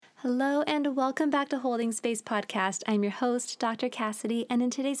Hello and welcome back to Holding Space Podcast. I'm your host, Dr. Cassidy, and in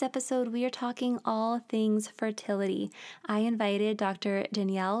today's episode, we are talking all things fertility. I invited Dr.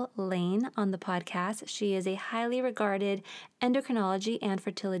 Danielle Lane on the podcast. She is a highly regarded endocrinology and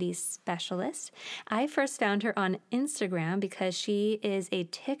fertility specialist. I first found her on Instagram because she is a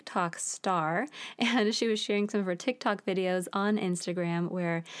TikTok star, and she was sharing some of her TikTok videos on Instagram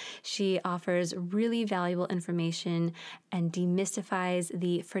where she offers really valuable information and demystifies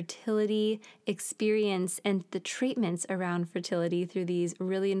the fertility experience and the treatments around fertility through these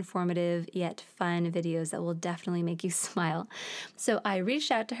really informative yet fun videos that will definitely make you smile. So I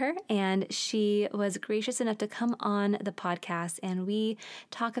reached out to her and she was gracious enough to come on the podcast, and we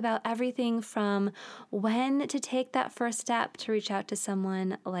talk about everything from when to take that first step to reach out to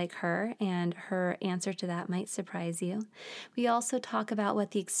someone like her, and her answer to that might surprise you. We also talk about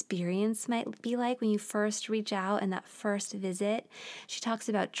what the experience might be like when you first reach out and that first visit. She talks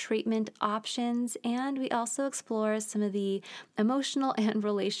about treatment options, and we also explore some of the emotional and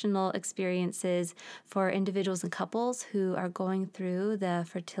relational experiences for individuals and couples who are going through the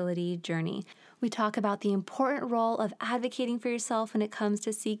fertility journey. We talk about the important role of advocating for yourself when it comes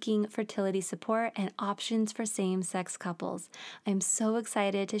to seeking fertility support and options for same-sex couples. I'm so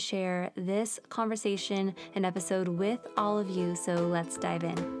excited to share this conversation and episode with all of you, so let's dive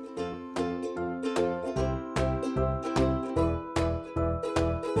in.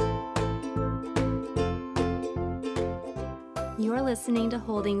 You're listening to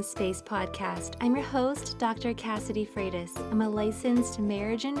Holding Space Podcast. I'm your host, Dr. Cassidy Freitas. I'm a licensed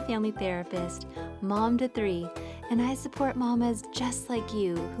marriage and family therapist, mom to 3, and I support mamas just like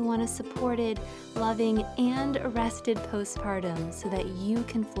you who want a supported, loving, and rested postpartum so that you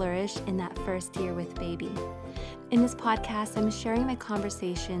can flourish in that first year with baby. In this podcast, I'm sharing my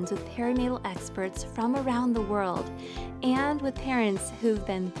conversations with perinatal experts from around the world and with parents who've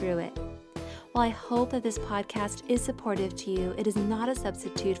been through it. While I hope that this podcast is supportive to you, it is not a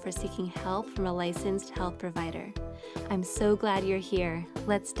substitute for seeking help from a licensed health provider. I'm so glad you're here.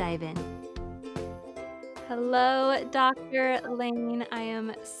 Let's dive in. Hello, Dr. Lane. I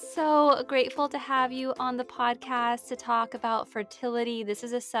am so grateful to have you on the podcast to talk about fertility. This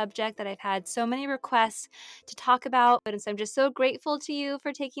is a subject that I've had so many requests to talk about, and so I'm just so grateful to you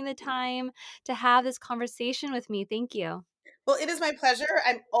for taking the time to have this conversation with me. Thank you. Well, it is my pleasure.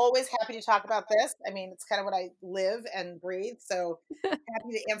 I'm always happy to talk about this. I mean, it's kind of what I live and breathe. So happy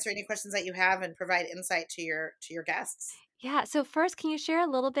to answer any questions that you have and provide insight to your guests. Yeah. So first, can you share a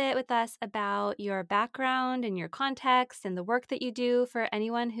little bit with us about your background and your context and the work that you do for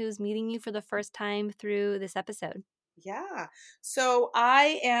anyone who's meeting you for the first time through this episode? Yeah. So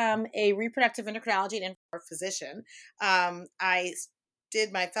I am a reproductive endocrinology and physician. I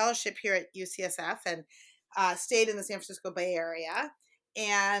did my fellowship here at UCSF and stayed in the San Francisco Bay Area.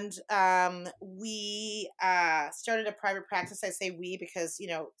 And we started a private practice. I say we because,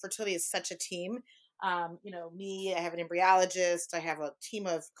 fertility is such a team. Me, I have an embryologist, I have a team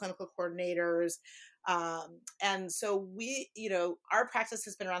of clinical coordinators. And so our practice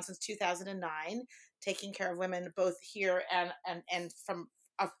has been around since 2009, taking care of women both here and from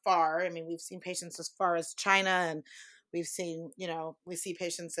afar. I mean, we've seen patients as far as China, and we see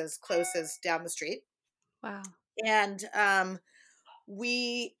patients as close as down the street. Wow. And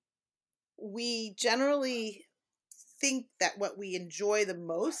we generally think that what we enjoy the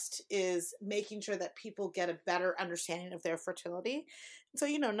most is making sure that people get a better understanding of their fertility. So,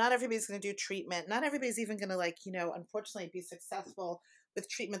 not everybody's going to do treatment. Not everybody's even going to, unfortunately be successful with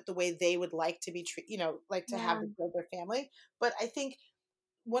treatment the way they would like to be like to have to build their family. But I think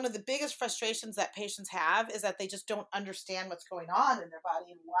one of the biggest frustrations that patients have is that they just don't understand what's going on in their body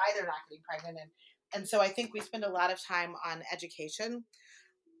and why they're not getting pregnant. And so I think we spend a lot of time on education.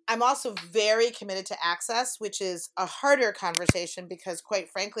 I'm also very committed to access, which is a harder conversation because, quite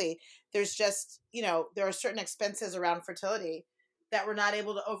frankly, there's just, there are certain expenses around fertility that we're not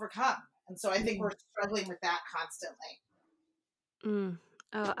able to overcome. And so I think we're struggling with that constantly.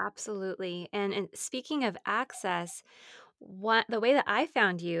 Oh, absolutely. And speaking of access, the way that I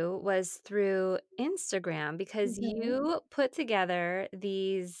found you was through Instagram because you put together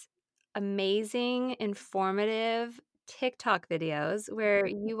these amazing, informative TikTok videos where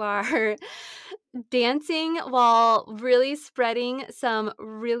you are dancing while really spreading some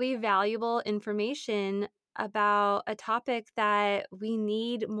really valuable information about a topic that we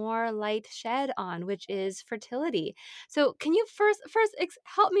need more light shed on, which is fertility. So, can you first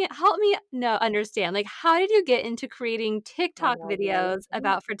help me understand, like, how did you get into creating TikTok videos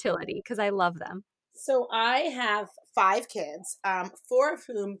about fertility? Because I love them. So I have 5 kids, 4 of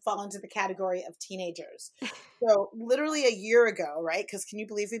whom fall into the category of teenagers. So literally a year ago, right? Because can you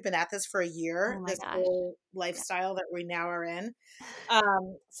believe we've been at this for a Oh year, my this gosh. whole Yeah. lifestyle that we now are in?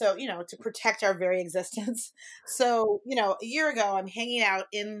 So, to protect our very existence. So, a year ago, I'm hanging out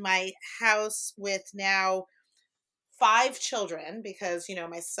in my house with now 5 children because,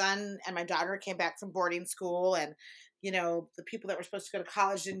 my son and my daughter came back from boarding school and, the people that were supposed to go to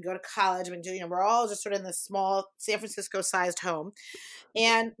college didn't go to college. I mean, we're all just sort of in this small San Francisco sized home.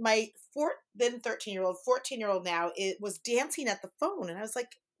 And my then 13-year-old, 14-year-old now, it was dancing at the phone. And I was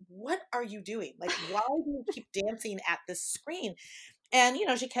like, what are you doing? Like, why do you keep dancing at this screen? And,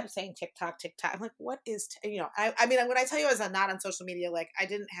 she kept saying TikTok, TikTok. I'm like, what is, I mean, when I tell you I was not on social media, like I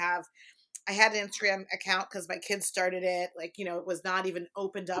had an Instagram account because my kids started it. Like, it was not even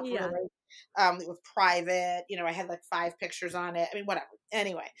opened up really. Yeah. It was private. I had like 5 pictures on it. I mean, whatever.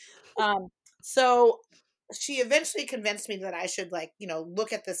 Anyway, um, so she eventually convinced me that I should like,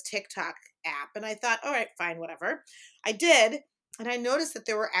 look at this TikTok app. And I thought, all right, fine, whatever. I did. And I noticed that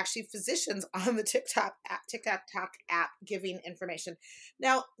there were actually physicians on the TikTok app giving information.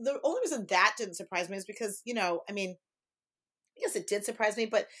 Now, the only reason that didn't surprise me is because, I mean, yes, it did surprise me.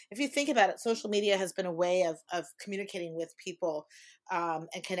 But if you think about it, social media has been a way of communicating with people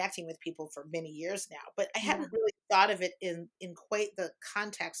and connecting with people for many years now. But I Yeah. hadn't really thought of it in quite the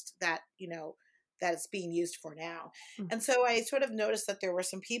context that that it's being used for now. Mm. And so I sort of noticed that there were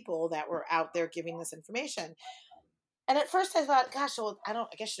some people that were out there giving this information. And at first I thought, gosh, well, I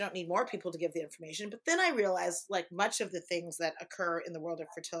guess you don't need more people to give the information. But then I realized, like much of the things that occur in the world of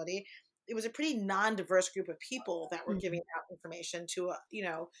fertility, it was a pretty non-diverse group of people that were giving Mhm. out information to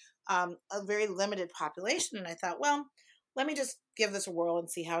a very limited population. And I thought, well, let me just give this a whirl and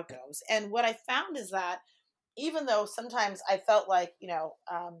see how it goes. And what I found is that even though sometimes I felt like,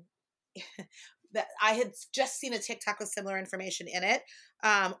 that I had just seen a TikTok with similar information in it,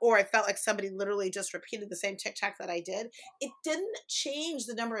 or I felt like somebody literally just repeated the same TikTok that I did. It didn't change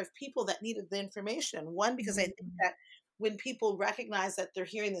the number of people that needed the information. One, because I think Mhm. that when people recognize that they're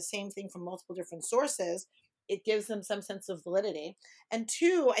hearing the same thing from multiple different sources, it gives them some sense of validity. And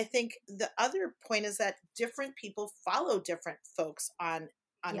two, I think the other point is that different people follow different folks on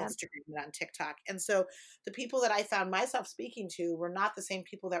Yep. Instagram and on TikTok. And so the people that I found myself speaking to were not the same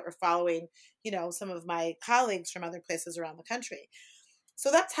people that were following, some of my colleagues from other places around the country.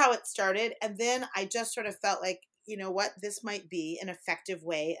 So that's how it started. And then I just sort of felt like, you know what, this might be an effective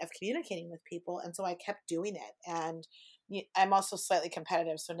way of communicating with people. And so I kept doing it. And I'm also slightly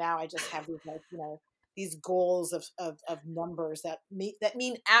competitive. So now I just have these like, these goals of numbers that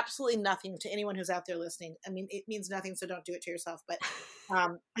mean absolutely nothing to anyone who's out there listening. I mean, it means nothing. So don't do it to yourself. But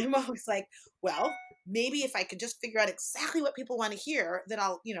I'm always like, well, maybe if I could just figure out exactly what people want to hear, then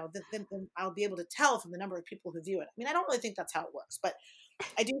I'll, then I'll be able to tell from the number of people who view it. I mean, I don't really think that's how it works, but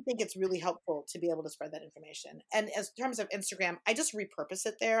I do think it's really helpful to be able to spread that information. And as terms of Instagram, I just repurpose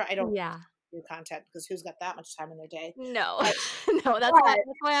it there. I don't Yeah. do content because who's got that much time in their day? No. But, No, but that's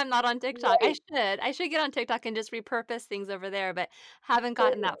why I'm not on TikTok. right, I should get on TikTok and just repurpose things over there, but haven't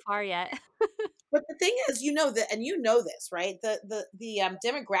gotten that far yet. but the thing is, that, and this, right? The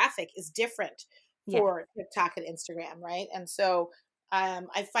demographic is different Yeah. for TikTok and Instagram, right? And so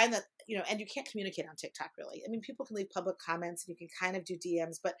I find that and you can't communicate on TikTok really. I mean, people can leave public comments and you can kind of do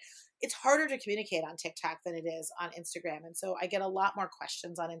DMs, but it's harder to communicate on TikTok than it is on Instagram. And so I get a lot more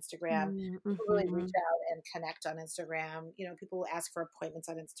questions on Instagram. Mm, People really reach mhm. out and connect on Instagram. People ask for appointments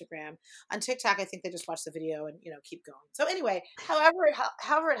on Instagram. On TikTok, I think they just watch the video and keep going. So anyway,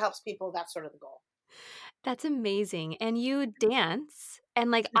 however it helps people, that's sort of the goal. That's amazing, and you dance,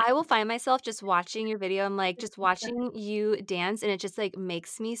 and, like, I will find myself just watching your video, I'm, like, just watching you dance, and it just, like,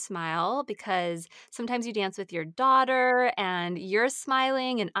 makes me smile because sometimes you dance with your daughter, and you're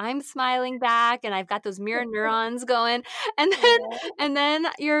smiling, and I'm smiling back, and I've got those mirror neurons going, and then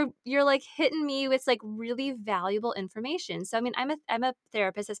Aw, you're, like, hitting me with, like, really valuable information. So, I mean, I'm a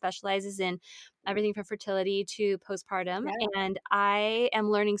therapist that specializes in everything from fertility to postpartum, yeah, and I am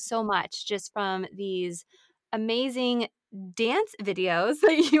learning so much just from these amazing dance videos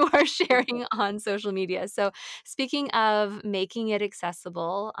that you are sharing on social media. So, speaking of making it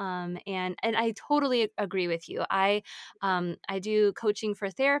accessible, and I totally agree with you. I do coaching for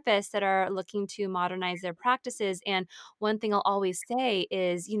therapists that are looking to modernize their practices, and one thing I'll always say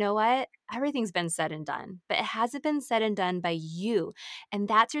is, you know what? Everything's been said and done, but it hasn't been said and done by you. And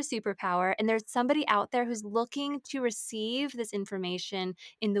that's your superpower. And there's somebody out there who's looking to receive this information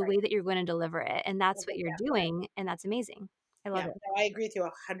in the right. way that you're going to deliver it. And that's I'll what get you're that right. doing. And that's amazing. I love Yeah, it. no, I agree with you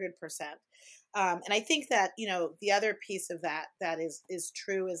 100%. And I think that the other piece of that is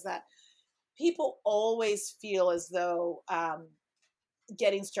true is that people always feel as though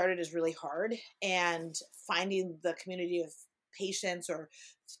getting started is really hard, and finding the community of patients, or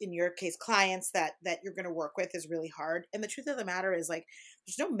in your case clients, that you're going to work with is really hard. And the truth of the matter is, like,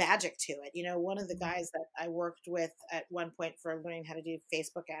 there's no magic to it. One of the Mhm. guys that I worked with at one point for learning how to do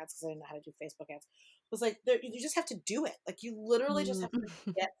Facebook ads, because I didn't know how to do Facebook ads, was like, you just have to do it. Like, you literally just Mm. have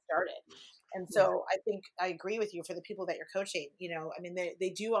to get started. And Yeah. so I think I agree with you. For the people that you're coaching, I mean, they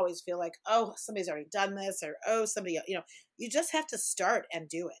do always feel like, oh, somebody's already done this, or oh, somebody, you just have to start and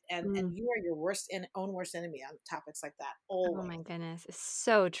do it. And Mm. you are your own worst enemy on topics like that, Oh always. my goodness. It's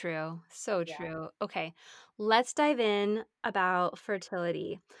so true. So Yeah. true. Okay. Let's dive in about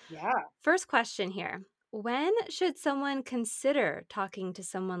fertility. Yeah. First question here. When should someone consider talking to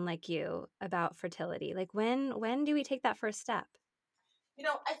someone like you about fertility? Like when do we take that first step?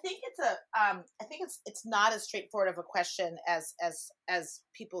 I think I think it's not as straightforward of a question as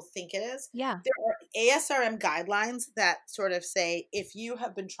people think it is. Yeah. There are ASRM guidelines that sort of say, if you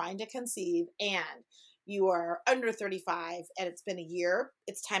have been trying to conceive and you are under 35 and it's been a year,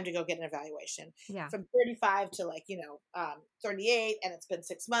 it's time to go get an evaluation. Yeah. From 35 to, like, 38 and it's been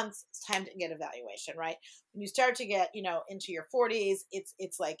 6 months, it's time to get evaluation, right? When you start to get, into your 40s,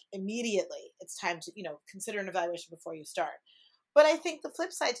 it's like immediately it's time to, consider an evaluation before you start. But I think the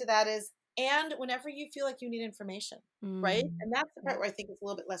flip side to that is, and whenever you feel like you need information, right? Mm. And that's the part Yep. where I think it's a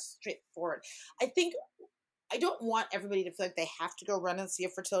little bit less straightforward. I think I don't want everybody to feel like they have to go run and see a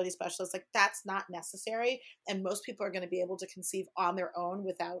fertility specialist. Like, that's not necessary. And most people are going to be able to conceive on their own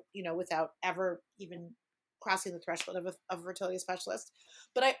without ever even crossing the threshold of a fertility specialist.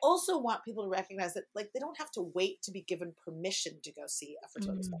 But I also want people to recognize that, like, they don't have to wait to be given permission to go see a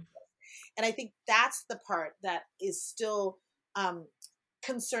fertility Mm. specialist. And I think that's the part that is still um,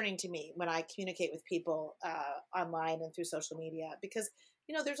 concerning to me when I communicate with people online and through social media, because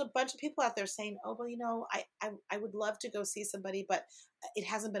there's a bunch of people out there saying, oh, well, I would love to go see somebody, but it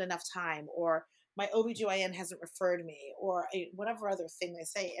hasn't been enough time, or my OBGYN hasn't referred me, or whatever other thing they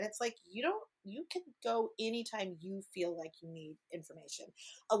say. And it's like, you can go anytime you feel like you need information.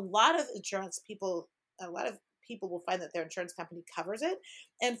 A lot of insurance people, a lot of people will find that their insurance company covers it.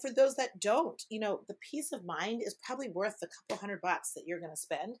 And for those that don't, the peace of mind is probably worth the couple $100 that you're going to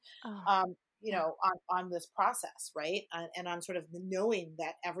spend, Oh, yeah. on this process, right? And on sort of the knowing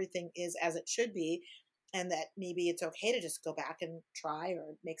that everything is as it should be, and that maybe it's okay to just go back and try,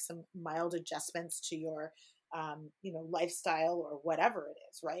 or make some mild adjustments to your, lifestyle, or whatever it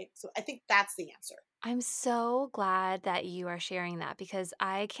is, right? So I think that's the answer. I'm so glad that you are sharing that because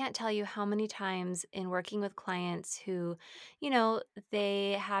I can't tell you how many times in working with clients who, you know,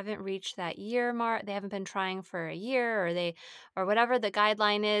 they haven't reached that year mark, they haven't been trying for a year or whatever the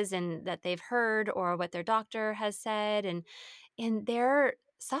guideline is and that they've heard or what their doctor has said and they're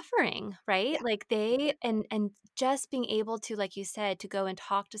suffering, right? Yeah. Like they and just being able to, like you said, to go and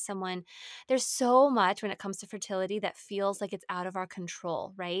talk to someone. There's so much when it comes to fertility that feels like it's out of our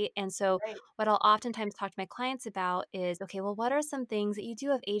control, right? And so Right. what I'll oftentimes talk to my clients about is, okay, well, what are some things that you do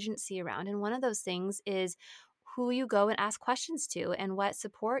have agency around? And one of those things is who you go and ask questions to and what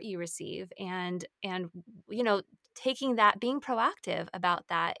support you receive and you know taking that, being proactive about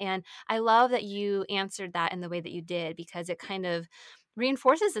that. And I love that you answered that in the way that you did because it kind of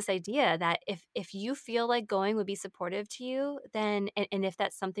reinforces this idea that if you feel like going would be supportive to you, then and if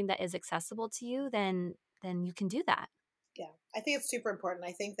that's something that is accessible to you, then you can do that. Yeah, I think it's super important.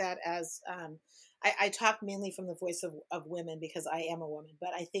 I think that as I talk mainly from the voice of women, because I am a woman,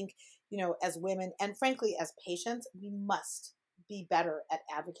 but I think, as women, and frankly, as patients, we must be better at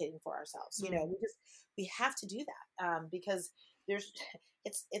advocating for ourselves. Mm, We have to do that, because there's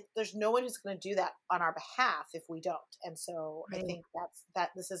there's no one who's going to do that on our behalf if we don't. And so I right. think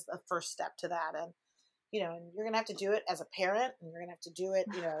this is the first step to that. And you're going to have to do it as a parent, and you're going to have to do it,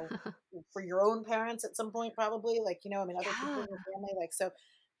 for your own parents at some point, probably, like, I mean, other people Yeah. in your family, like, so,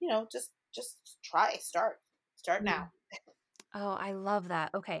 just try, start now. Mm. Oh, I love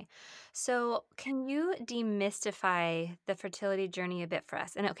that. Okay. So, can you demystify the fertility journey a bit for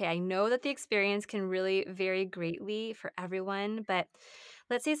us? And okay, I know that the experience can really vary greatly for everyone, but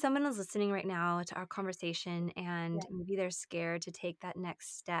let's say someone is listening right now to our conversation and Yeah, maybe they're scared to take that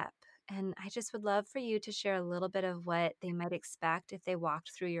next step. And I just would love for you to share a little bit of what they might expect if they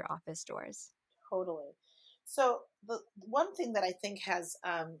walked through your office doors. totally. So the one thing that I think has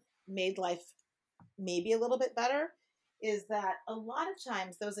made life maybe a little bit better is that a lot of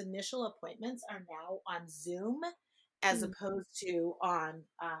times those initial appointments are now on Zoom, as Mm. opposed to on,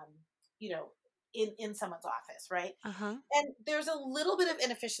 you know, in someone's office, right? Uh-huh. And there's a little bit of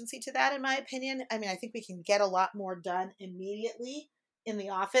inefficiency to that, in my opinion. I mean, I think we can get a lot more done immediately in the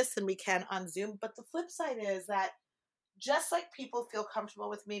office than we can on Zoom. But the flip side is that just like people feel comfortable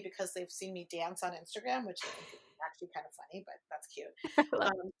with me because they've seen me dance on Instagram, which I think is actually kind of funny, but that's cute.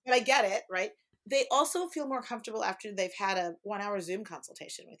 But I get it, right? They also feel more comfortable after they've had a 1 hour Zoom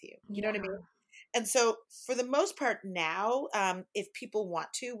consultation with you. You know what I mean? Yeah. And so, for the most part, now, if people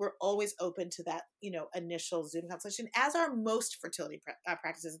want to, we're always open to that, initial Zoom consultation. As are most fertility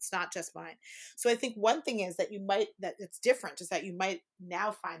practices. It's not just mine. So, I think one thing is that it's different is that you might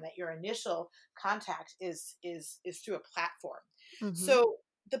now find that your initial contact is through a platform. Mm-hmm. So,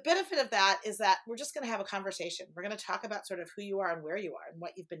 the benefit of that is that we're just going to have a conversation. We're going to talk about sort of who you are and where you are and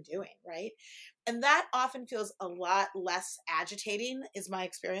what you've been doing, right? And that often feels a lot less agitating, is my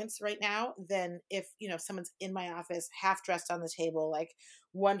experience right now, than if, someone's in my office half dressed on the table, like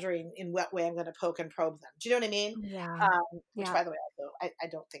wondering in what way I'm going to poke and probe them. Do you know what I mean? Yeah. Which, Yeah. by the way, also, I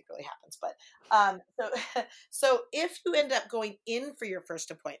don't think really happens. But so, so if you end up going in for your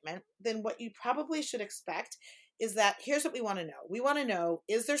first appointment, then what you probably should expect is that here's what we want to know. We want to know,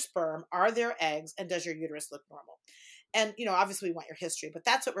 is there sperm? Are there eggs? And does your uterus look normal? And, obviously we want your history, but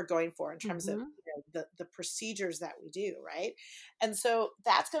that's what we're going for in terms of Mm-hmm. the procedures that we do, right? And so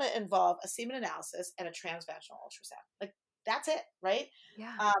that's going to involve a semen analysis and a transvaginal ultrasound. Like, that's it, right?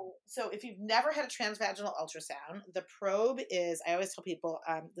 Yeah. So if you've never had a transvaginal ultrasound, the probe is, I always tell people,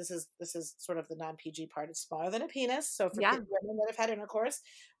 this is sort of the non-PG part. It's smaller than a penis. So for Yeah. women that have had intercourse,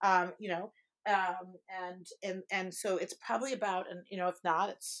 and so it's probably about, and if not,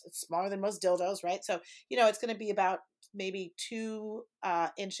 it's smaller than most dildos, right? So it's going to be about maybe 2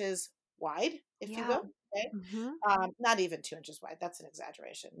 inches wide, if you Yeah. will. Okay. Mm-hmm. Not even 2 inches wide. That's an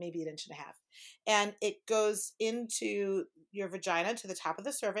exaggeration. Maybe an inch and a half. And it goes into your vagina to the top of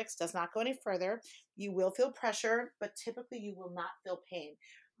the cervix, does not go any further. You will feel pressure, but typically you will not feel pain.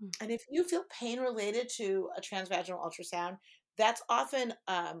 And if you feel pain related to a transvaginal ultrasound, that's often,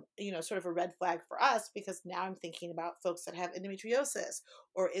 sort of a red flag for us, because now I'm thinking about folks that have endometriosis,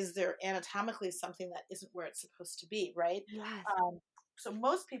 or is there anatomically something that isn't where it's supposed to be, right? Yes. Um, so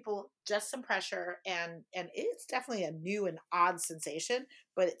most people, just some pressure, and it's definitely a new and odd sensation,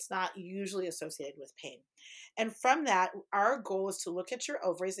 but it's not usually associated with pain. And from that, our goal is to look at your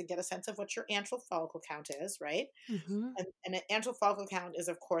ovaries and get a sense of what your antral follicle count is, right? Mm-hmm. And an antral follicle count is,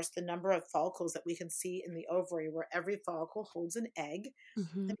 of course, the number of follicles that we can see in the ovary, where every follicle holds an egg.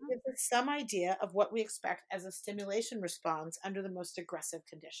 Mm-hmm. And it gives us some idea of what we expect as a stimulation response under the most aggressive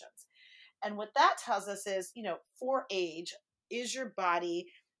conditions. And what that tells us is, for age, is your body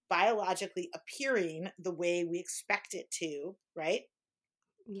biologically appearing the way we expect it to, right?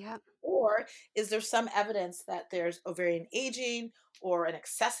 Yeah. Or is there some evidence that there's ovarian aging or an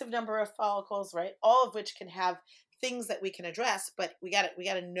excessive number of follicles, right? All of which can have things that we can address, but we got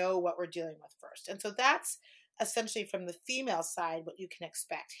to know what we're dealing with first. And so that's essentially, from the female side, what you can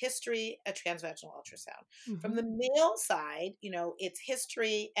expect: history, a transvaginal ultrasound. From Mm-hmm. the male side, it's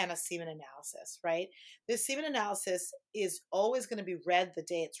history and a semen analysis, right? The semen analysis is always going to be read the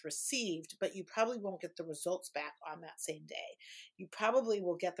day it's received, but you probably won't get the results back on that same day. You probably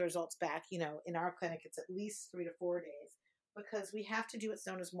will get the results back, in our clinic, it's at least 3 to 4 days, because we have to do what's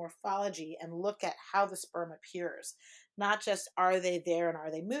known as morphology and look at how the sperm appears. Not just are they there and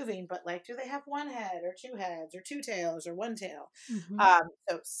are they moving, but like, do they have one head or two heads or two tails or one tail? Mm-hmm.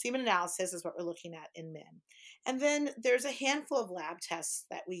 So semen analysis is what we're looking at in men. And then there's a handful of lab tests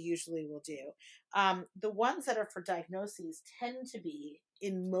that we usually will do. The ones that are for diagnoses tend to be,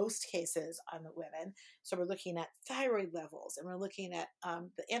 in most cases, on the women. So we're looking at thyroid levels, and we're looking at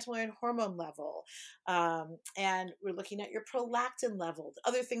the anti-Mullerian hormone level, and we're looking at your prolactin level,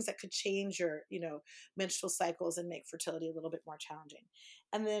 other things that could change your, menstrual cycles and make fertility a little bit more challenging.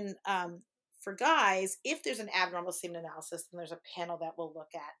 And then for guys, if there's an abnormal semen analysis, then there's a panel that we'll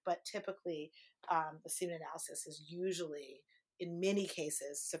look at. But typically, the semen analysis is usually, in many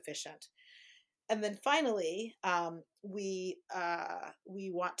cases, sufficient. And then finally, we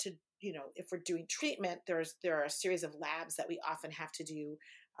want to, if we're doing treatment, there are a series of labs that we often have to do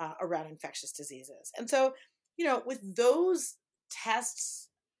around infectious diseases. And so, with those tests,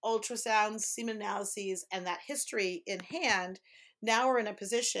 ultrasounds, semen analyses, and that history in hand, now we're in a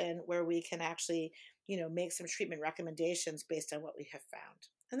position where we can actually, make some treatment recommendations based on what we have found.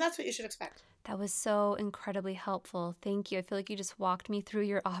 And that's what you should expect. That was so incredibly helpful. Thank you. I feel like you just walked me through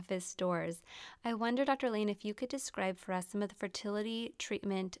your office doors. I wonder, Dr. Lane, if you could describe for us some of the fertility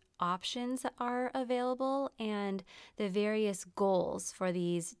treatment options that are available and the various goals for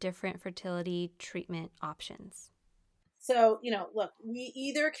these different fertility treatment options. So, look, we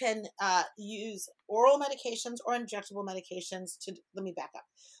either can use oral medications or injectable medications let me back up.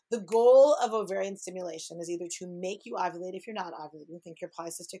 The goal of ovarian stimulation is either to make you ovulate if you're not ovulating, think you're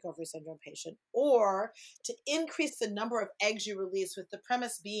polycystic ovary syndrome patient, or to increase the number of eggs you release, with the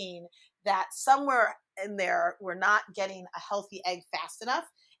premise being that somewhere in there, we're not getting a healthy egg fast enough,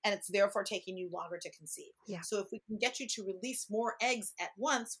 and it's therefore taking you longer to conceive. Yeah. So if we can get you to release more eggs at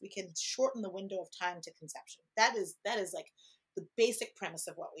once, we can shorten the window of time to conception. That is like the basic premise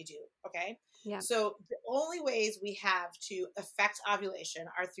of what we do. Okay. Yeah. So the only ways we have to affect ovulation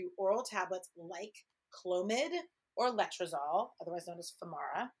are through oral tablets like Clomid or Letrozole, otherwise known as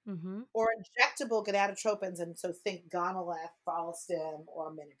Femara, Mm-hmm. or injectable gonadotropins. And so think Gonaleth, Follistim,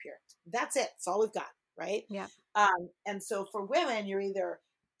 or Minipure. That's it. That's all we've got. Right. Yeah. And so for women, you're either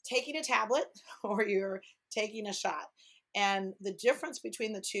taking a tablet or you're taking a shot. And the difference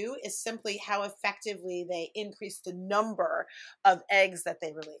between the two is simply how effectively they increase the number of eggs that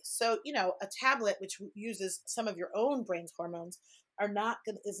they release. So, a tablet, which uses some of your own brain's hormones,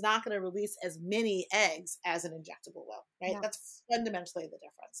 is not going to release as many eggs as an injectable will, right? Yeah. That's fundamentally the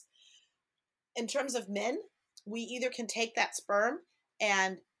difference. In terms of men, we either can take that sperm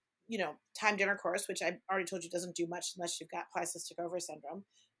and, timed intercourse, which I already told you doesn't do much unless you've got polycystic ovary syndrome,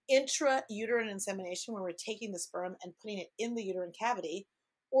 intrauterine insemination, where we're taking the sperm and putting it in the uterine cavity,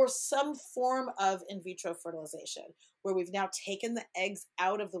 or some form of in vitro fertilization, where we've now taken the eggs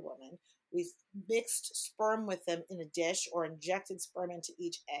out of the woman, we've mixed sperm with them in a dish or injected sperm into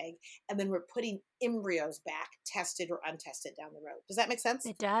each egg, and then we're putting embryos back, tested or untested, down the road. Does that make sense?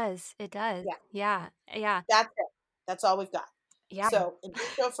 It does. It does. Yeah. Yeah. Yeah. That's it. That's all we've got. Yeah. So in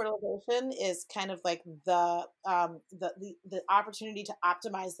vitro fertilization is kind of like the opportunity to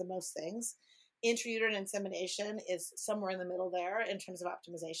optimize the most things. Intrauterine insemination is somewhere in the middle there in terms of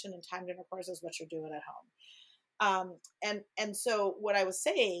optimization, and timed intercourse is what you're doing at home. And so what I was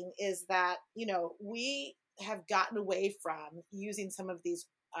saying is that, we have gotten away from using some of these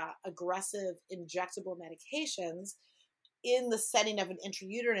aggressive injectable medications in the setting of an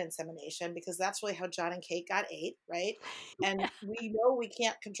intrauterine insemination, because that's really how John and Kate got 8, right? And we know we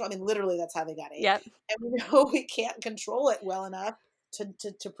can't control, I mean, literally that's how they got 8. Yep. And we know we can't control it well enough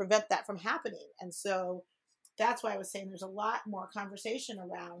to prevent that from happening. And so that's why I was saying there's a lot more conversation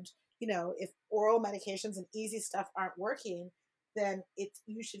around, if oral medications and easy stuff aren't working, then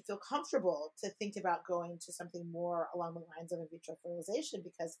you should feel comfortable to think about going to something more along the lines of in vitro fertilization,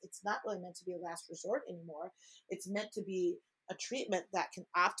 because it's not really meant to be a last resort anymore. It's meant to be a treatment that can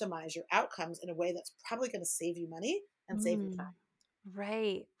optimize your outcomes in a way that's probably going to save you money and save you time.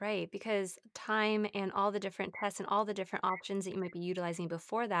 Right, right. Because time and all the different tests and all the different options that you might be utilizing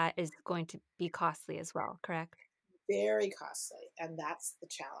before that is going to be costly as well, correct? Very costly, and that's the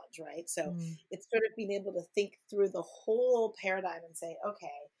challenge, right? So Mm. it's sort of being able to think through the whole paradigm and say, okay,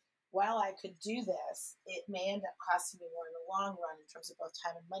 while I could do this, it may end up costing me more in the long run in terms of both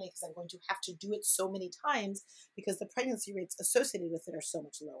time and money, because I'm going to have to do it so many times because the pregnancy rates associated with it are so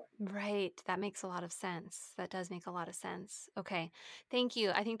much lower. Right. That makes a lot of sense. That does make a lot of sense. Okay. Thank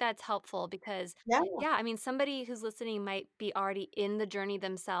you. I think that's helpful because, Yeah, yeah, I mean, somebody who's listening might be already in the journey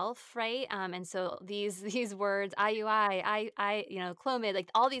themselves, right? And so these these words, IUI, Clomid, like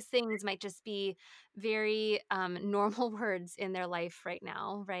all these things might just be very normal words in their life right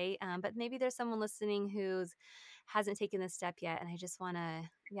now, right? But maybe there's someone listening who's hasn't taken this step yet, and I just want to,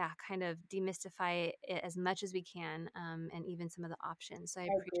 yeah, kind of demystify it as much as we can, and even some of the options. So I I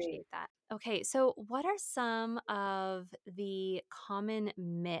agree. appreciate that. Okay, so what are some of the common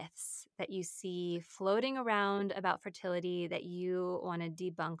myths that you see floating around about fertility that you want to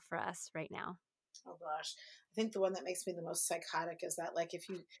debunk for us right now? Oh gosh, I think the one that makes me the most psychotic is that, like, if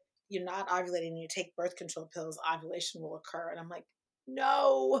you're not ovulating and you take birth control pills, ovulation will occur, and I'm like,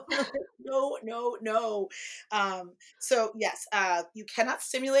 no, no, no, no. So yes, you cannot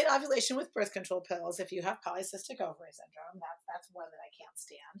stimulate ovulation with birth control pills if you have polycystic ovary syndrome. That's one that I can't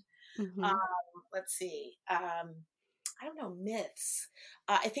stand. Mm-hmm. Let's see. I don't know, myths.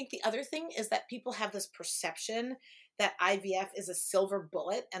 I think the other thing is that people have this perception that IVF is a silver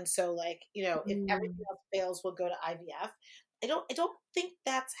bullet, and so, like, if everything else fails, we'll go to IVF. I don't think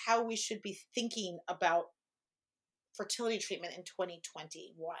that's how we should be thinking about fertility treatment in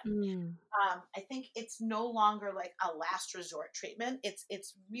 2021. Mm. I think it's no longer like a last resort treatment.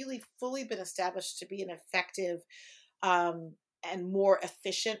 It's really fully been established to be an effective um, and more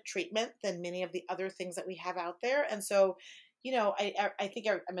efficient treatment than many of the other things that we have out there. And so, I think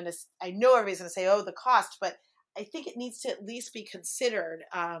I know everybody's going to say, oh, the cost, but I think it needs to at least be considered.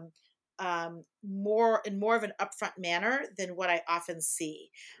 more of an upfront manner than what I often see.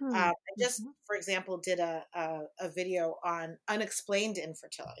 Hmm. I just, for example, did a video on unexplained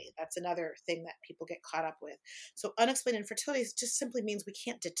infertility. That's another thing that people get caught up with. So unexplained infertility just simply means we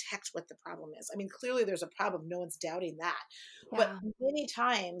can't detect what the problem is. I mean, clearly there's a problem. No one's doubting that. But Yeah. many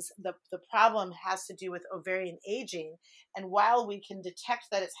times the problem has to do with ovarian aging. And while we can detect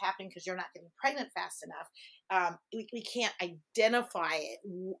that it's happening because you're not getting pregnant fast enough, we can't identify it,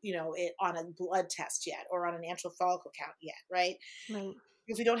 it on a blood test yet or on an antral follicle count yet, right? Right.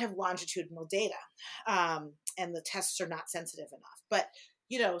 Because we don't have longitudinal data, and the tests are not sensitive enough. But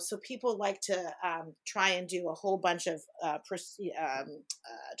so people like to try and do a whole bunch of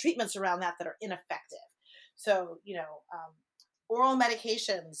treatments around that are ineffective. So oral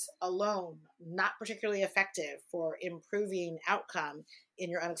medications alone not particularly effective for improving outcome in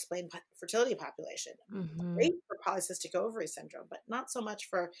your unexplained fertility population. Mm-hmm. Great for polycystic ovary syndrome, but not so much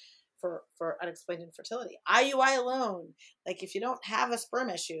for unexplained infertility. IUI alone, like if you don't have a sperm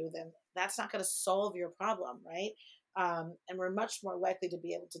issue, then that's not going to solve your problem, right? And we're much more likely to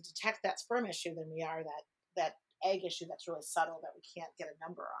be able to detect that sperm issue than we are that egg issue that's really subtle that we can't get a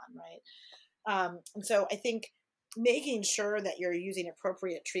number on, right? And so I think making sure that you're using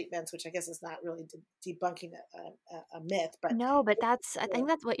appropriate treatments, which I guess is not really debunking a myth, but No, but I think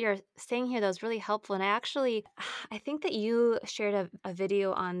that's what you're saying here, though, is really helpful. And I think that you shared a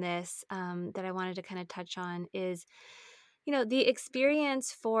video on this that I wanted to kind of touch on is, the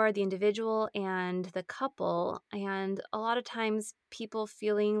experience for the individual and the couple. And a lot of times people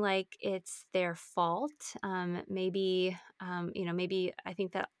feeling like it's their fault. Maybe I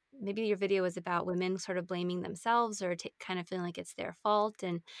think that maybe your video was about women sort of blaming themselves or kind of feeling like it's their fault.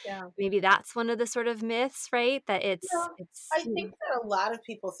 And yeah. maybe that's one of the sort of myths, right? That Yeah, it's I think that a lot of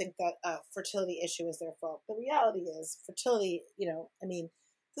people think that a fertility issue is their fault. The reality is, fertility, I mean,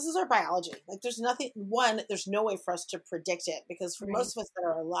 this is our biology. Like, there's no way for us to predict it because for right. most of us that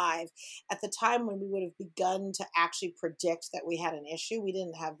are alive, at the time when we would have begun to actually predict that we had an issue, we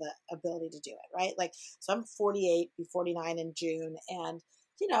didn't have the ability to do it, right? Like, so I'm 48, be 49 in June, and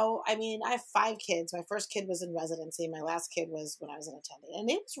I mean, I have 5 kids. My first kid was in residency. My last kid was when I was an attending. And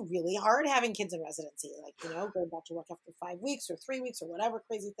it was really hard having kids in residency, like, going back to work after 5 weeks or 3 weeks or whatever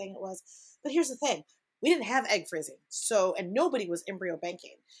crazy thing it was. But here's the thing. We didn't have egg freezing. And nobody was embryo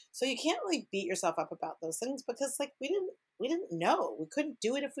banking. So you can't really beat yourself up about those things because like we didn't know. We couldn't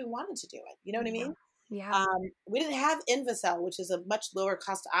do it if we wanted to do it. You know what I Yeah. mean? Yeah. We didn't have InvaCell, which is a much lower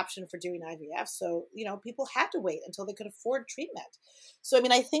cost option for doing IVF. So, people had to wait until they could afford treatment. So, I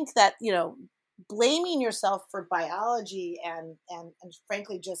mean, I think that, blaming yourself for biology and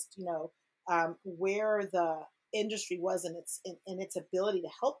frankly, just, where the industry was in its ability to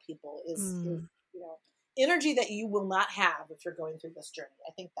help people is, Mm. energy that you will not have if you're going through this journey.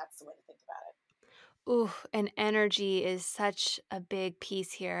 I think that's the way to think about it. Ooh, and energy is such a big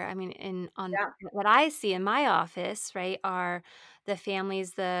piece here. I mean, in on Yeah. what I see in my office, right, are the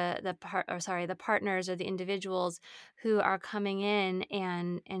families, the partners or the individuals who are coming in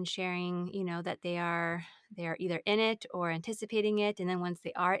and sharing, that they are either in it or anticipating it, and then once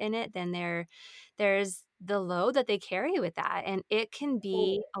they are in it, then there's the load that they carry with that, and it can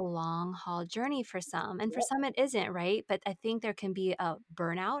be Oh, a long haul journey for some, and for yep. some it isn't, right? But I think there can be a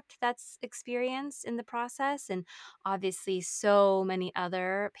burnout that's experienced in the process, and obviously so many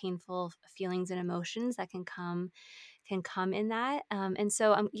other painful feelings and emotions that can come in that. And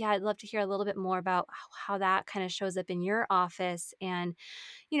so, yeah, I'd love to hear a little bit more about how that kind of shows up in your office, and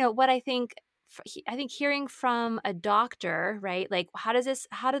what I think hearing from a doctor, right? Like, how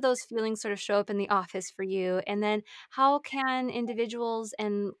do those feelings sort of show up in the office for you? And then how can individuals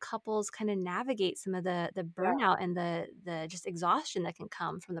and couples kind of navigate some of the Yeah. burnout and the just exhaustion that can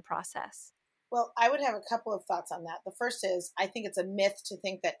come from the process? Well, I would have a couple of thoughts on that. The first is I think it's a myth to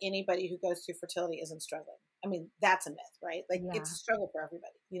think that anybody who goes through fertility isn't struggling. I mean, that's a myth, right? Like it's Yeah. a struggle for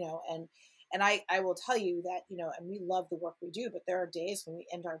everybody, and I will tell you that, and we love the work we do, but there are days when we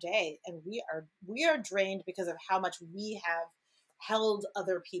end our day and we are drained because of how much we have held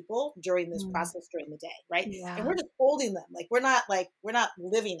other people during this Mm. process during the day, right? And Yeah. we're just holding them. We're not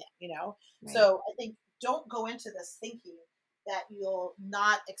living it, Right. So I think don't go into this thinking that you'll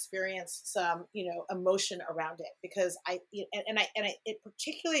not experience some emotion around it because it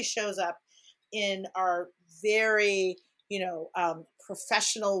particularly shows up in our very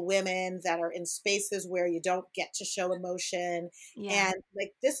professional women that are in spaces where you don't get to show emotion, Yeah. and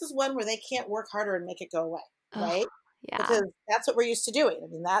like this is one where they can't work harder and make it go away, Oh, right? yeah. Because that's what we're used to doing. I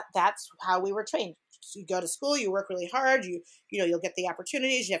mean, that's how we were trained. So you go to school, you work really hard, you'll get the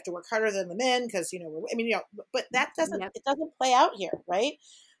opportunities, you have to work harder than the men because I mean, but that doesn't Yep. it doesn't play out here, right?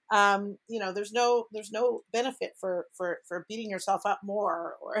 there's no benefit for beating yourself up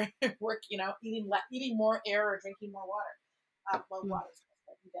more or work, eating more air or drinking more water. Well, Mm. water,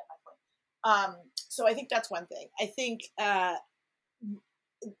 you get my point. So I think that's one thing. I think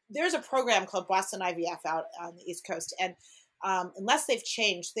there's a program called Boston IVF out on the East Coast, and unless they've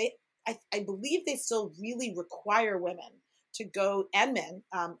changed, I believe they still really require women to go, and men,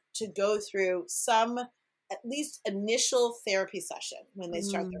 to go through some at least initial therapy session when they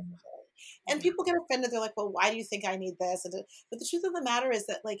start their Mm. fertility. And Yeah. people get offended. They're like, "Well, why do you think I need this?" But the truth of the matter is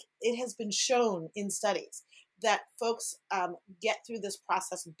that, like, it has been shown in studies that folks get through this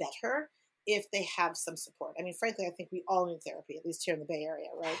process better if they have some support. I mean, frankly, I think we all need therapy, at least here in the Bay Area,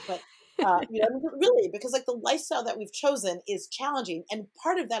 right? But I mean, really, because like the lifestyle that we've chosen is challenging, and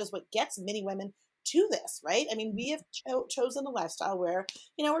part of that is what gets many women to this, right? I mean, we have chosen a lifestyle where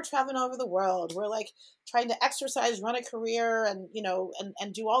we're traveling all over the world. We're like trying to exercise, run a career, and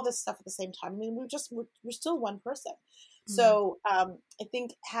and do all this stuff at the same time. I mean, we're still one person. Mm. So I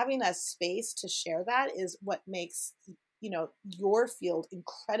think having a space to share that is what makes your field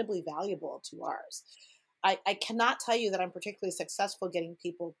incredibly valuable to ours. I cannot tell you that I'm particularly successful getting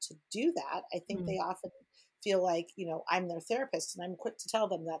people to do that. I think Mm. they often feel like I'm their therapist, and I'm quick to tell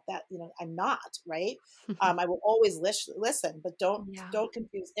them that I'm not, right. I will always listen, but don't Yeah. don't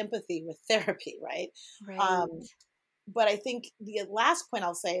confuse empathy with therapy, right. Right. um, but I think the last point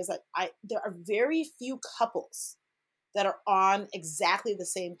I'll say is that there are very few couples that are on exactly the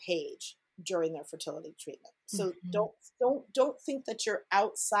same page during their fertility treatment. So Mhm. don't think that you're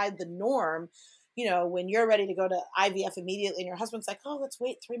outside the norm. When you're ready to go to IVF immediately, and your husband's like, "Oh, let's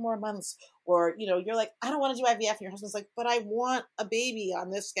wait 3 more months," or you're like, "I don't want to do IVF," and your husband's like, "But I want a baby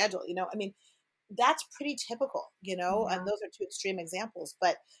on this schedule." I mean, that's pretty typical. And Yeah. those are two extreme examples,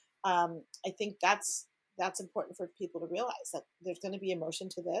 but I think that's important for people to realize that there's going to be emotion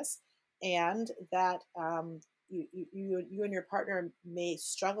to this, and that you and your partner may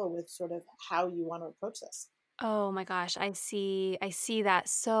struggle with sort of how you want to approach this. Oh my gosh, I see that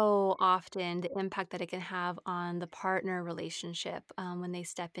so often, the impact that it can have on the partner relationship, when they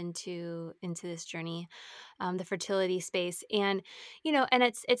step into this journey, the fertility space, and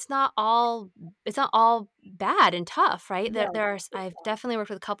it's not all bad and tough, right? There No, there are s I've definitely worked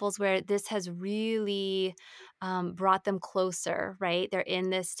with couples where this has really, brought them closer, right? They're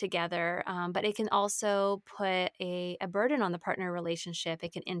in this together, but it can also put a burden on the partner relationship.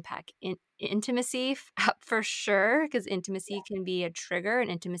 It can impact intimacy for sure, because intimacy can be a trigger,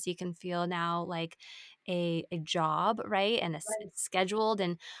 and intimacy can feel now like a job, right? And right. it's scheduled,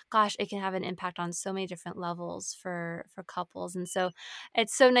 and gosh, it can have an impact on so many different levels for couples. And so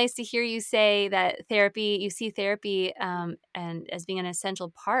it's so nice to hear you say that you see therapy, and as being an essential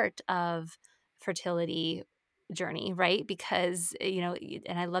part of fertility journey, right? Because,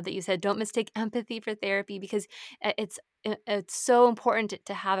 and I love that you said, don't mistake empathy for therapy, because it's so important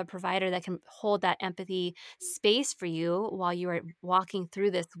to have a provider that can hold that empathy space for you while you are walking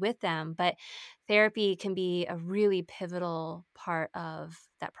through this with them. But therapy can be a really pivotal part of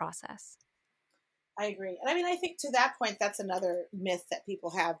that process. I agree. And I mean, I think to that point, that's another myth that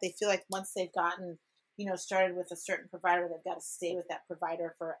people have. They feel like once they've gotten, started with a certain provider, they've got to stay with that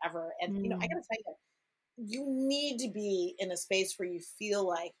provider forever. And, I got Mm. to tell you, you need to be in a space where you feel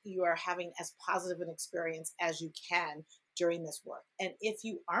like you are having as positive an experience as you can during this work. And if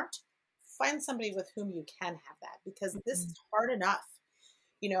you aren't, find somebody with whom you can have that, because this Mhm. is hard enough,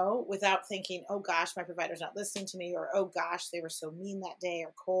 without thinking, "Oh gosh, my provider's not listening to me," or "Oh gosh, they were so mean that day,"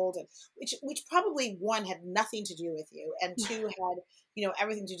 or cold, and which probably, one, had nothing to do with you, and two, had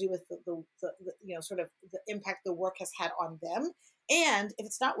everything to do with the sort of the impact the work has had on them. And if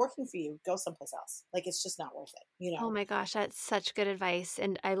it's not working for you, go someplace else. Like, it's just not worth it. Oh my gosh, that's such good advice,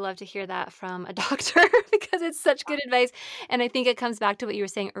 and I love to hear that from a doctor because it's such good advice, and I think it comes back to what you were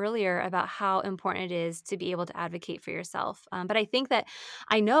saying earlier about how important it is to be able to advocate for yourself, but I think that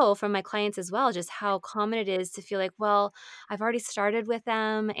I know from my clients as well just how common it is to feel like, "Well, I've already started with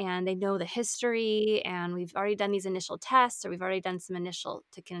them, and they know the history, and we've already done these initial tests, or we've already done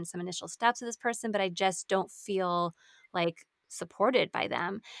taken some initial steps with this person, but I just don't feel, like, supported by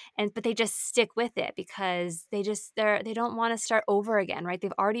them." But they just stick with it because they don't wanna start over again, right?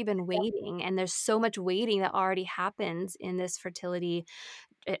 They've already been waiting, and there's so much waiting that already happens in this fertility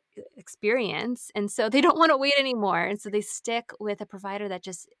experience, and so they don't wanna wait anymore, and so they stick with a provider that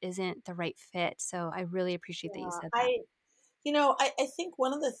just isn't the right fit. So I really appreciate that you Yeah, said that. I think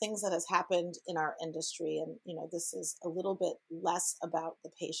one of the things that has happened in our industry, and this is a little bit less about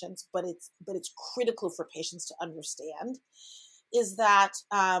the patients, but it's critical for patients to understand, is that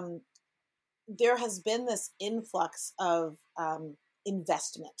there has been this influx of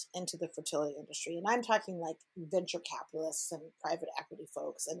investment into the fertility industry. And I'm talking like venture capitalists and private equity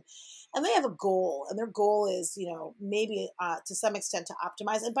folks. And they have a goal, and their goal is, maybe to some extent to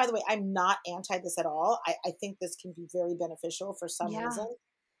optimize. And by the way, I'm not anti this at all. I think this can be very beneficial for some Yeah. reason.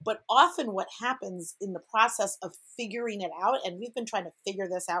 But often what happens in the process of figuring it out, and we've been trying to figure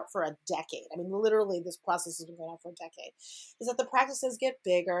this out for a decade. I mean, literally this process has been going on for a decade, is that the practices get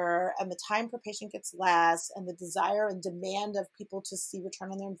bigger and the time per patient gets less and the desire and demand of people to see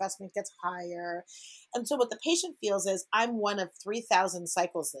return on their investment gets higher. And so what the patient feels is, I'm one of 3,000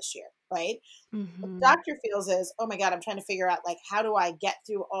 cycles this year, right? What the Mm-hmm. doctor feels is, oh my God, I'm trying to figure out like, how do I get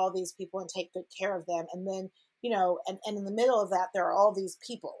through all these people and take good care of them? And then, and in the middle of that, there are all these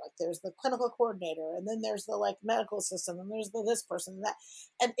people, like there's the clinical coordinator, and then there's the like medical assistant, and there's the this person and that.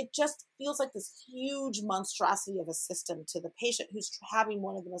 And it just feels like this huge monstrosity of a system to the patient who's having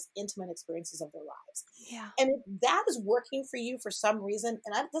one of the most intimate experiences of their lives. Yeah. And if that is working for you for some reason,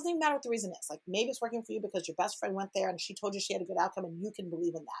 and it doesn't even matter what the reason is, like maybe it's working for you because your best friend went there and she told you she had a good outcome and you can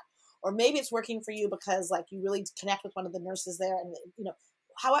believe in that. Or maybe it's working for you because like you really connect with one of the nurses there, and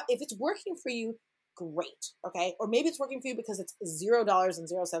if it's working for you, great. Okay. Or maybe it's working for you because it's $0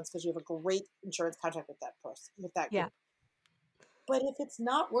 because you have a great insurance contract with that person, with that Yeah. group. But if it's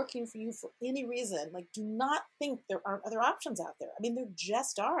not working for you for any reason, like do not think there aren't other options out there. I mean, there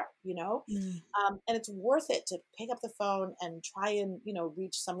just are, Mm. and it's worth it to pick up the phone and try and,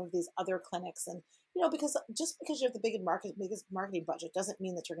 reach some of these other clinics. And, because just because you have the biggest marketing budget doesn't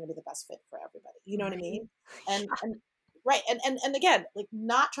mean that you're going to be the best fit for everybody. You know what I Right. mean? And right. And again, like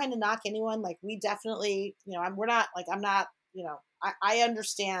not trying to knock anyone, like we definitely, I'm not, I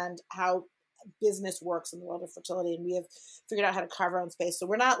understand how business works in the world of fertility, and we have figured out how to carve our own space. So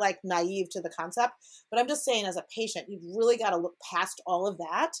we're not like naive to the concept, but I'm just saying as a patient, you've really got to look past all of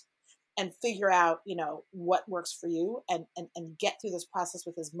that and figure out, what works for you, and get through this process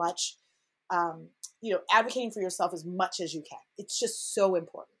with as much, advocating for yourself as much as you can. It's just so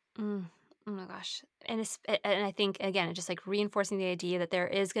important. Mm. Oh my gosh. And I think again, it's just like reinforcing the idea that there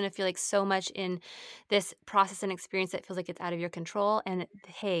is going to feel like so much in this process and experience that feels like it's out of your control. And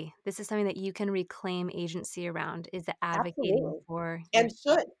hey, this is something that you can reclaim agency around, is the advocating Absolutely. for And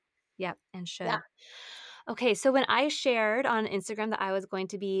yourself. should. Yep, and Yeah. should. Okay, so when I shared on Instagram that I was going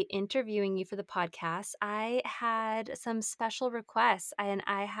to be interviewing you for the podcast, I had some special requests, and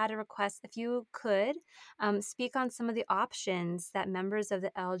I had a request if you could speak on some of the options that members of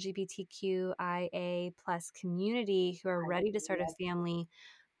the LGBTQIA plus community who are I ready to start a love family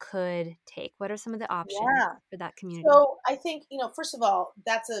could take. What are some of the options Yeah. for that community? So I think, first of all,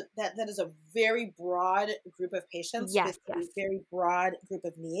 that is a very broad group of patients Yes, with a yes. very broad group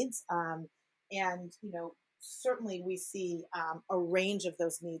of needs. And, certainly we see a range of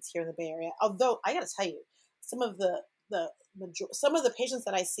those needs here in the Bay Area. Although I got to tell you, some of some of the patients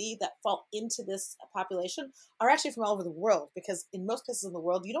that I see that fall into this population are actually from all over the world, because in most places in the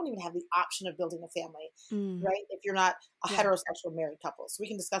world, you don't even have the option of building a family, Mm, right? If you're not a yeah, heterosexual married couple. So we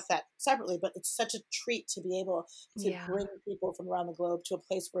can discuss that separately, but it's such a treat to be able to yeah, bring people from around the globe to a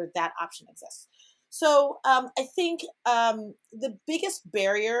place where that option exists. So I think the biggest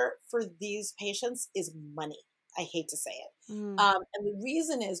barrier for these patients is money. I hate to say it. mm, And the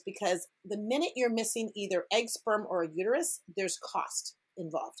reason is because the minute you're missing either egg, sperm, or a uterus, there's cost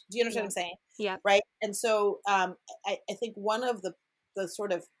involved. Do you understand yeah, what I'm saying? yeah, Right. And so I think one of the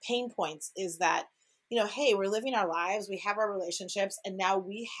sort of pain points is that, hey, we're living our lives, we have our relationships, and now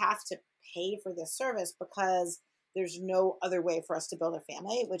we have to pay for this service because there's no other way for us to build a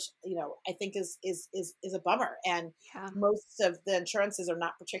family, which, I think is a bummer. And yeah, most of the insurances are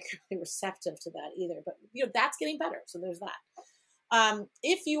not particularly receptive to that either. But, that's getting better. So there's that.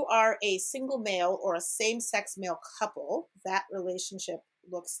 If you are a single male or a same-sex male couple, that relationship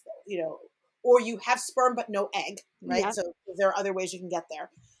looks, or you have sperm but no egg, right? yeah, So there are other ways you can get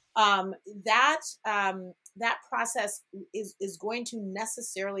there. Um, that that process is going to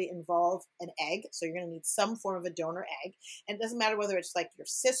necessarily involve an egg. So you're going to need some form of a donor egg, and it doesn't matter whether it's like your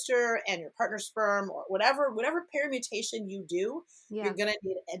sister and your partner's sperm or whatever permutation you do, yeah, you're going to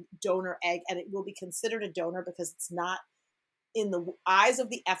need a donor egg, and it will be considered a donor because it's not, in the eyes of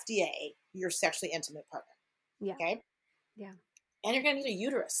the FDA, your sexually intimate partner. yeah, Okay. yeah, And you're going to need a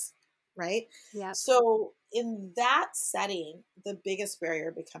uterus, right? yeah. So in that setting, the biggest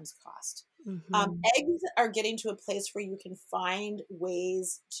barrier becomes cost. Mm-hmm. Eggs are getting to a place where you can find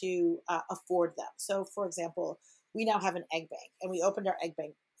ways to afford them. So, for example, we now have an egg bank, and we opened our egg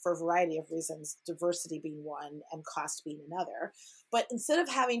bank for a variety of reasons, diversity being one and cost being another. But instead of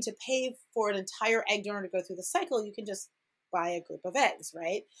having to pay for an entire egg donor to go through the cycle, you can just buy a group of eggs,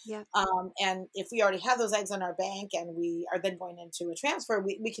 right? Yeah. And if we already have those eggs in our bank and we are then going into a transfer,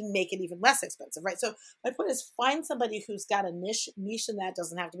 we can make it even less expensive, right? So my point is, find somebody who's got a niche in that.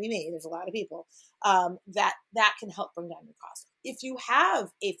 Doesn't have to be me. There's a lot of people that can help bring down your cost. If you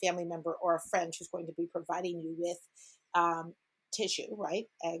have a family member or a friend who's going to be providing you with tissue, right?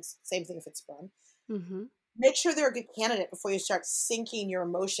 Eggs, same thing if it's sperm. Mm-hmm. Make sure they're a good candidate before you start sinking your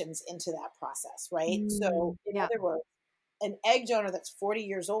emotions into that process, right? So, in Yeah. other words, an egg donor that's 40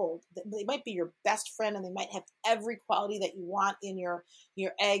 years old, they might be your best friend and they might have every quality that you want in your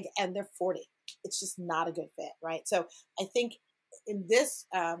egg, and they're 40. It's just not a good fit, right? So I think in this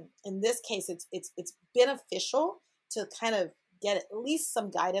case, it's beneficial to kind of get at least some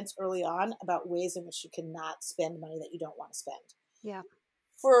guidance early on about ways in which you cannot spend money that you don't want to spend. Yeah.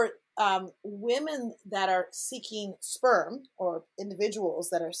 For women that are seeking sperm, or individuals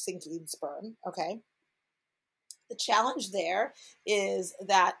that are seeking sperm, okay, the challenge there is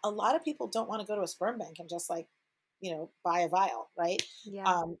that a lot of people don't want to go to a sperm bank and just buy a vial, right?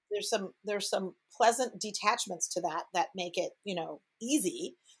 Yeah. There's some pleasant detachments to that make it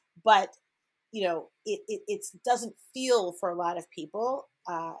easy, but it doesn't feel for a lot of people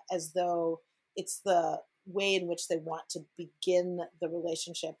as though it's the way in which they want to begin the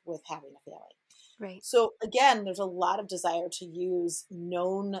relationship with having a family. Right. So again, there's a lot of desire to use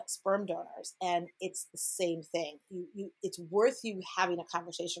known sperm donors, and it's the same thing. It's worth you having a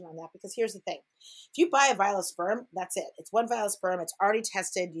conversation on that, because here's the thing: if you buy a vial of sperm, that's it. It's one vial of sperm. It's already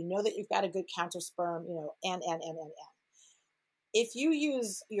tested. You know that you've got a good count of sperm. And. If you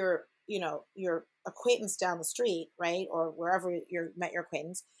use your acquaintance down the street, right, or wherever you met your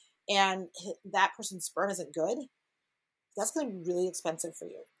acquaintance, and that person's sperm isn't good, that's going to be really expensive for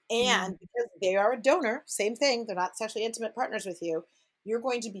you. And because they are a donor, same thing, they're not sexually intimate partners with you, you're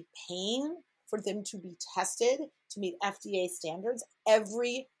going to be paying for them to be tested to meet FDA standards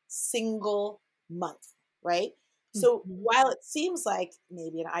every single month, right? So Mm-hmm. while it seems like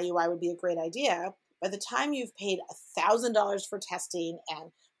maybe an IUI would be a great idea, by the time you've paid $1,000 for testing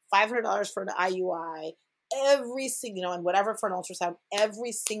and $500 for an IUI, every single, and whatever for an ultrasound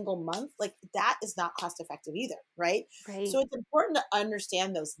every single month, like that is not cost effective either, right? Right. So it's important to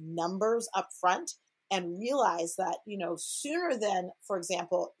understand those numbers up front and realize that, sooner than, for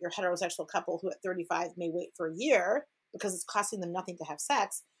example, your heterosexual couple who at 35 may wait for a year because it's costing them nothing to have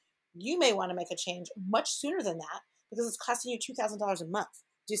sex, you may want to make a change much sooner than that because it's costing you $2,000 a month.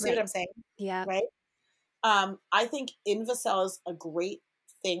 Do you see what Right. I'm saying? Yeah. Right? I think InvoCell is a great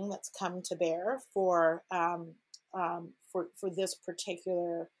thing that's come to bear for this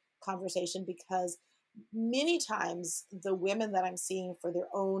particular conversation, because many times the women that I'm seeing for their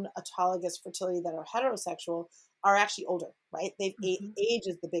own autologous fertility that are heterosexual are actually older, right? Mm-hmm. Age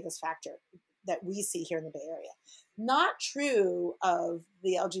is the biggest factor that we see here in the Bay Area. Not true of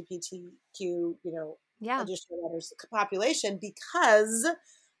the LGBTQ, Yeah. additional letters population, because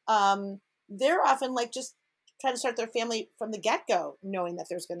they're often like just trying to start their family from the get-go, knowing that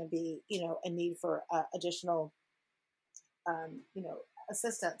there's going to be, a need for additional,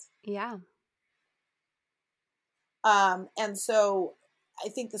 assistance. Yeah. And so I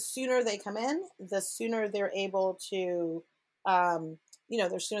think the sooner they come in, the sooner they're able to,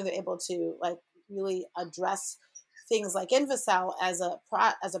 the sooner they're able to like really address things like InvoCell as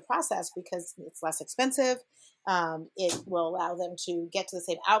a process, because it's less expensive. It will allow them to get to the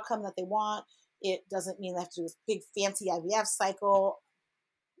same outcome that they want. It doesn't mean they have to do this big fancy IVF cycle.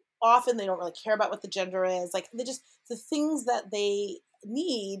 Often they don't really care about what the gender is. Like the things that they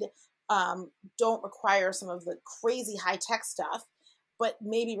need don't require some of the crazy high tech stuff, but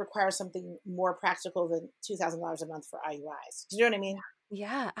maybe require something more practical than $2,000 a month for IUIs. Do you know what I mean?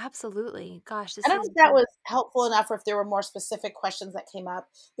 Yeah, absolutely. Gosh, I this don't know is if that was helpful enough, or if there were more specific questions that came up,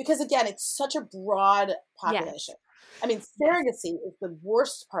 because again, it's such a broad yes. population. I mean, Yes. surrogacy is the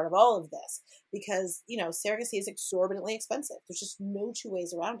worst part of all of this, because, surrogacy is exorbitantly expensive. There's just no two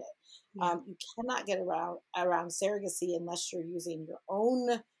ways around it. Yeah. You cannot get around surrogacy unless you're using your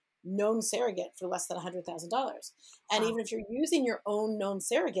own known surrogate for less than $100,000. And Wow. even if you're using your own known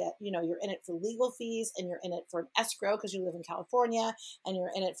surrogate, you're in it for legal fees, and you're in it for an escrow because you live in California, and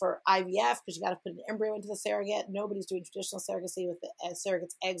you're in it for IVF because you got to put an embryo into the surrogate. Nobody's doing traditional surrogacy with the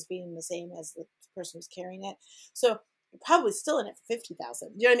surrogate's eggs being the same as the person who's carrying it. So you're probably still in it for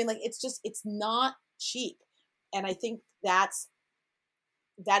 $50,000. You know what I mean? Like it's not cheap, and I think that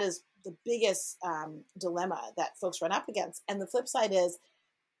is the biggest dilemma that folks run up against. And the flip side is,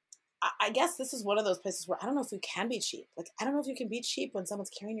 I guess this is one of those places where I don't know if you can be cheap. Like, I don't know if you can be cheap when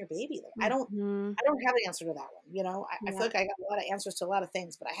someone's carrying your baby. Like, Mm-hmm. I don't have the answer to that one. I feel Yeah. like I got a lot of answers to a lot of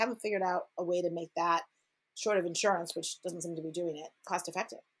things, but I haven't figured out a way to make that short of insurance, which doesn't seem to be doing it, cost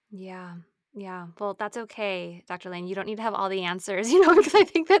effective. Yeah. Yeah. Well, that's okay, Dr. Lane. You don't need to have all the answers, because I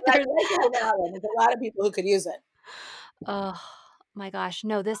think that But I'd there's like to have that one. There's a lot of people who could use it. oh my gosh.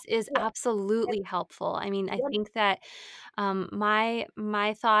 No, this is Yeah. absolutely helpful. I mean, I Yep. think that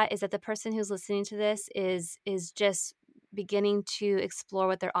my thought is that the person who's listening to this is just beginning to explore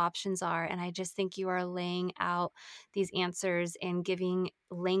what their options are. And I just think you are laying out these answers and giving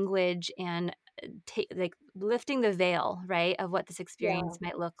language and like lifting the veil, right, of what this Yeah. experience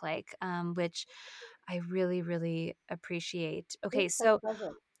might look like, which I really, really appreciate. Okay, It's my so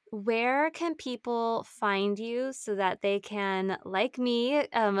pleasure. where can people find you so that they can, like me,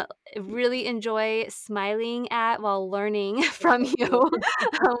 really enjoy smiling at while learning Well, from thank you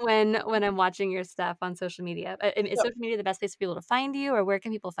you. when I'm watching your stuff on social media? Is So, social media the best place for people to find you, or where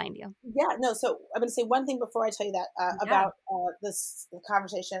can people find you? yeah, no. So I'm going to say one thing before I tell you that Yeah. about this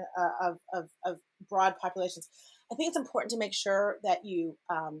conversation of broad populations. I think it's important to make sure that you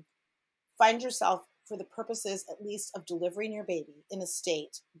find yourself, for the purposes at least of delivering your baby, in a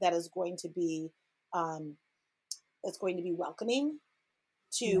state that is going to be um, welcoming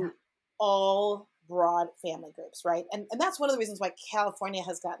Yeah. to all broad family groups, right? And that's one of the reasons why California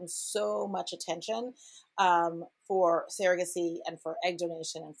has gotten so much attention for surrogacy and for egg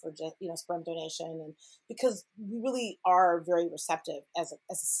donation and for sperm donation, and because we really are very receptive as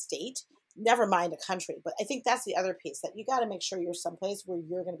a state. Never mind a country, but I think that's the other piece, that you got to make sure you're someplace where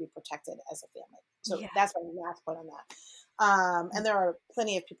you're going to be protected as a family. So Yeah. that's my last point on that. And there are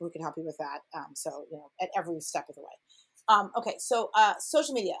plenty of people who can help you with that. So at every step of the way. Okay, so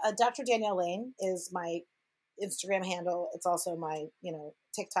social media. Dr. Danielle Lane is my Instagram handle. It's also my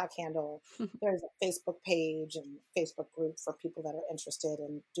TikTok handle. There's a Facebook page and Facebook group for people that are interested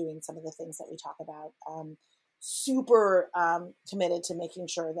in doing some of the things that we talk about. Super committed to making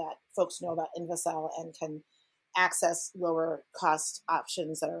sure that folks know about InvoCell and can access lower cost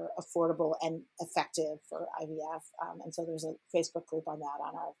options that are affordable and effective for IVF. And so there's a Facebook group on that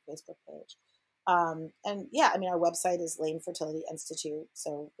on our Facebook page. And yeah, I mean, our website is Lane Fertility Institute.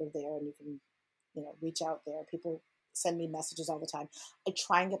 So we're there and you can, reach out there. People send me messages all the time. I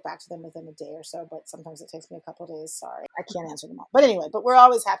try and get back to them within a day or so, but sometimes it takes me a couple of days. Sorry, I can't answer them all. But anyway, we're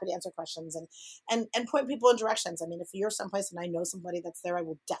always happy to answer questions and point people in directions. I mean, if you're someplace and I know somebody that's there, I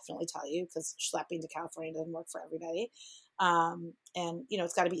will definitely tell you, because schlepping to California doesn't work for everybody. And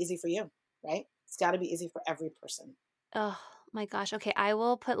it's got to be easy for you, right? It's got to be easy for every person. Oh my gosh. Okay. I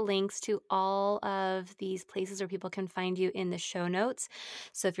will put links to all of these places where people can find you in the show notes.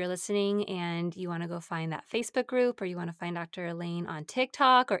 So if you're listening and you want to go find that Facebook group, or you want to find Dr. Elaine on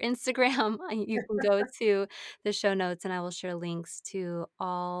TikTok or Instagram, you can go to the show notes and I will share links to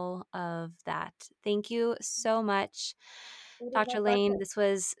all of that. Thank you so much, It is my Dr. Lane. pleasure. This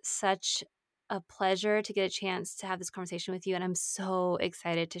was such a pleasure to get a chance to have this conversation with you. And I'm so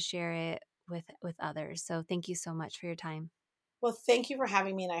excited to share it with others. So thank you so much for your time. Well, thank you for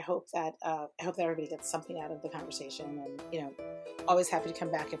having me, and I hope that everybody gets something out of the conversation. And always happy to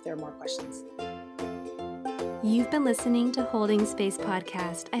come back if there are more questions. You've been listening to Holding Space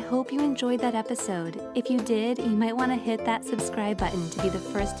Podcast. I hope you enjoyed that episode. If you did, you might want to hit that subscribe button to be the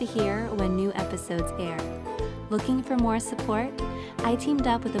first to hear when new episodes air. Looking for more support? I teamed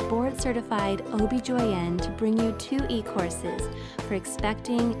up with a board-certified OBGYN to bring you 2 e-courses for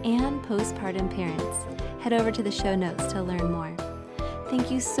expecting and postpartum parents. Head over to the show notes to learn more.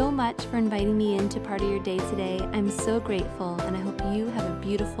 Thank you so much for inviting me into part of your day today. I'm so grateful, and I hope you have a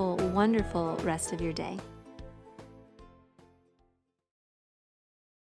beautiful, wonderful rest of your day.